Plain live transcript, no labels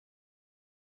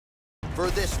for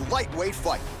this lightweight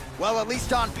fight. Well, at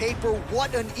least on paper,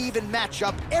 what an even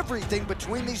matchup. Everything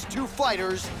between these two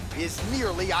fighters is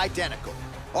nearly identical.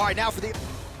 All right, now for the... You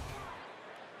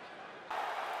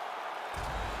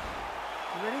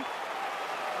ready?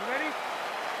 You ready?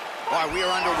 All right, we are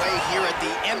underway here at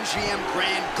the MGM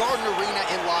Grand Garden Arena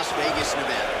in Las Vegas,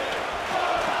 Nevada.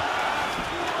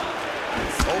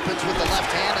 Opens with the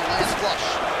left hand and lands flush.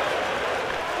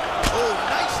 Oh,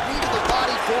 nice knee to the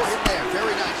body for him there.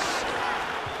 Very nice.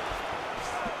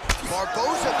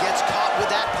 Barboza gets caught with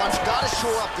that punch. Got to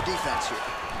shore up the defense here.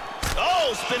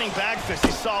 Oh, spinning back fist.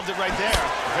 He solved it right there.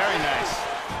 Very nice.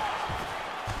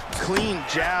 Clean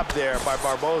jab there by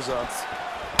Barboza.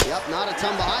 Yep, not a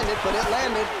ton behind it, but it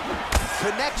landed.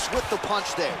 Connects with the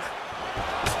punch there.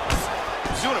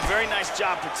 He's doing a very nice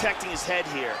job protecting his head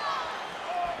here.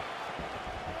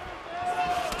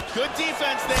 Good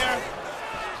defense there.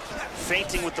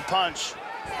 Feinting with the punch.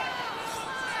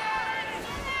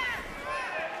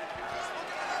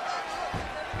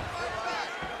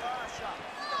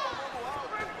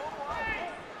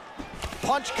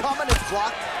 Punch coming and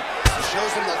blocked.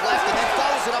 Shows him the left and then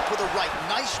follows it up with a right.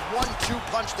 Nice 1-2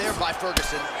 punch there by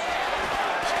Ferguson.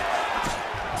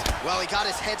 Well, he got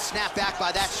his head snapped back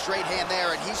by that straight hand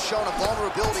there, and he's shown a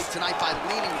vulnerability tonight by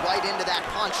leaning right into that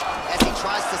punch as he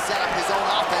tries to set up his own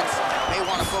offense. May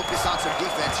want to focus on some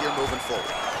defense here moving forward.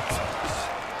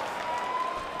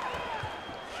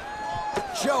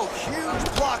 Joe, huge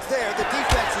block there. The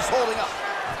defense is holding up.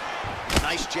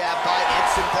 Nice jab by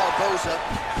Edson Barboza.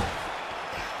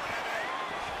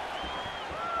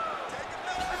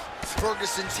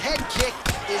 Ferguson's head kick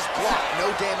is blocked.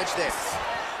 No damage there.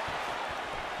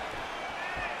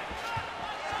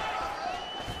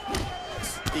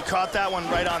 He caught that one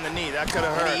right on the knee. That could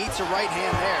have hurt. And he eats a right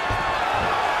hand there.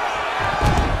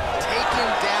 Taken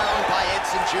down by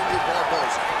Edson Jr.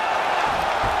 Barboza.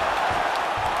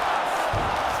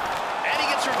 And he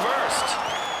gets reversed.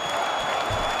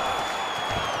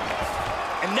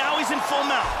 And now he's in full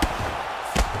mount.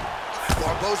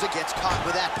 Barboza gets caught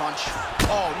with that punch.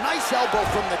 Oh, nice elbow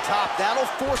from the top. That'll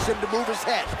force him to move his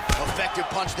head. Effective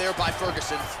punch there by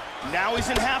Ferguson. Now he's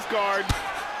in half guard.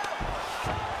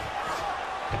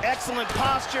 Excellent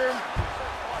posture.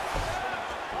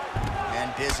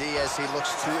 And busy as he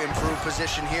looks to improve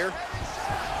position here.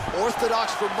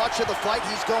 Orthodox for much of the fight.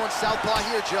 He's going southpaw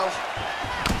here, Joe.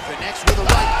 Connects with a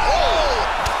right. Oh!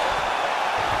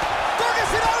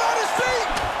 Ferguson out on his feet!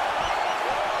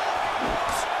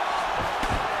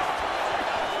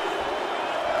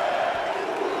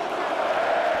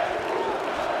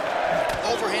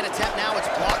 Overhand attempt now. It's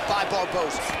blocked by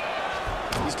Barboza.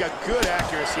 He's got good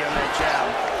accuracy on that jab.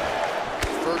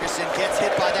 Ferguson gets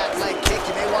hit by that leg kick.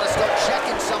 You may want to start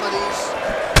checking some of these.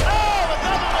 Oh,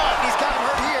 another one! He's got him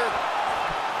hurt here.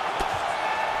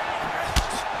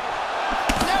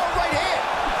 Now a right hand.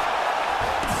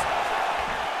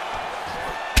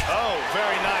 Oh,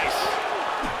 very nice.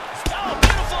 Oh,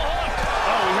 beautiful hook.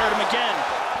 Oh, we heard him again.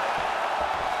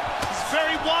 He's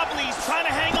very wobbly. He's trying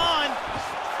to hang on.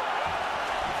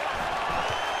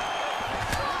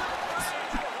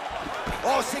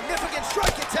 Oh, significant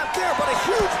strike attempt there, but a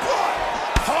huge block.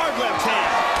 Hard left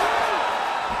hand.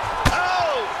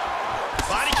 Oh!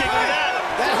 Body kick with that.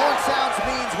 That horn sounds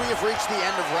means we have reached the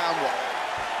end of round one.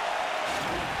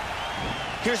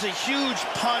 Here's a huge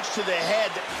punch to the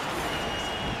head.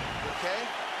 Okay.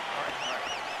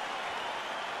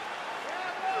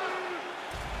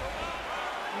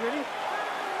 You ready?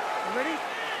 You ready?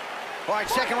 All right,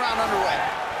 second round underway.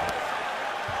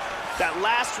 That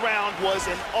last round was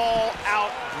an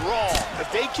all-out brawl. If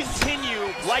they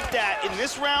continue like that in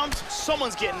this round,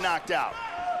 someone's getting knocked out.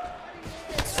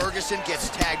 Ferguson gets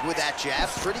tagged with that jab.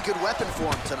 Pretty good weapon for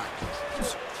him tonight.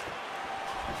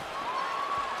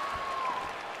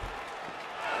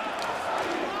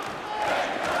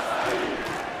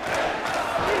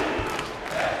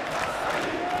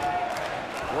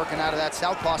 Working out of that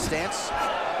southpaw stance.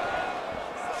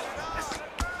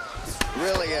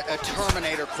 Really a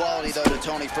Terminator quality, though, to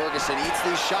Tony Ferguson. He eats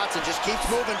these shots and just keeps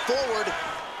moving forward.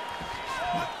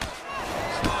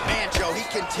 Man, Joe, he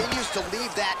continues to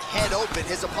leave that head open.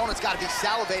 His opponent's got to be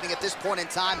salivating at this point in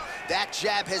time. That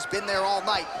jab has been there all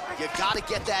night. You got to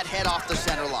get that head off the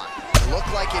center line.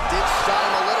 Looked like it did stun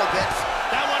him a little bit.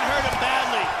 That one hurt him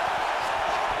badly.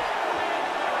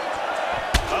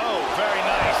 Oh, very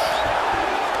nice.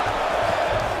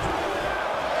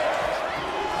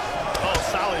 Oh,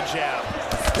 solid jab.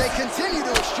 They continue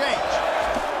to exchange.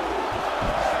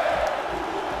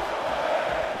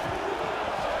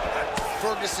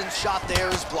 Ferguson's shot there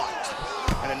is blocked.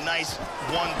 And a nice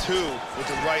 1-2 with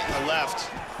the right and the left.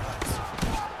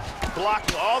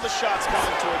 blocking all the shots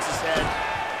coming towards his head.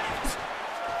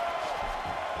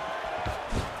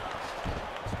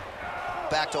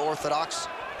 Back to orthodox.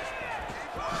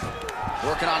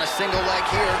 Working on a single leg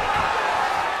here.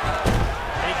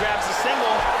 And he grabs the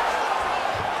single.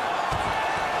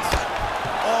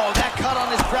 Oh, that cut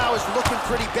on his brow is looking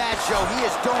pretty bad, Joe. He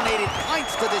has donated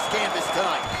pints to this canvas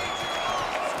tonight.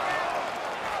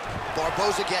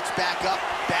 Barboza gets back up,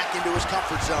 back into his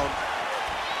comfort zone.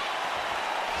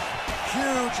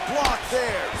 Huge block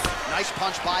there. Nice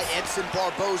punch by Edson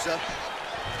Barboza.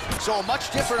 So a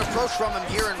much different approach from him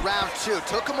here in round 2.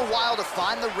 Took him a while to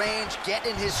find the range, get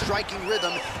in his striking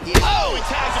rhythm. He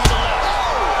tags him to the left.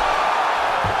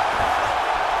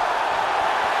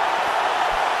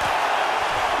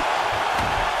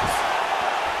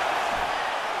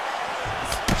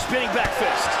 Spinning back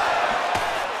fist.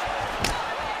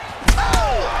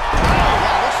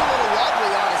 Yeah, looks a little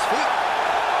wobbly on his feet.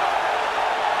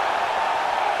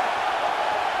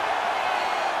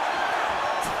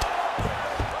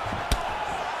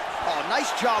 Oh,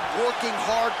 nice job working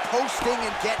hard, posting,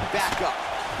 and getting back up.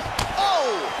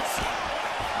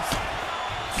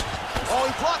 Oh,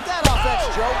 he blocked that offense,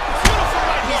 Joe. Beautiful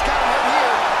right He's hook. got him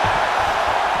here.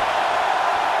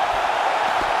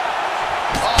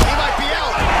 Oh, he might be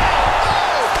out.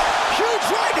 Oh, huge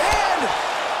right hand.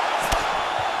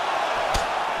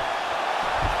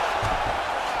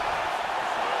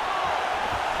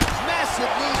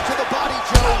 Massive knees to the body,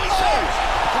 Joe.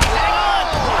 Hang on.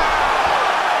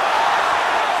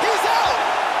 He's out.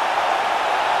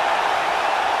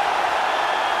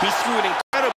 He threw it in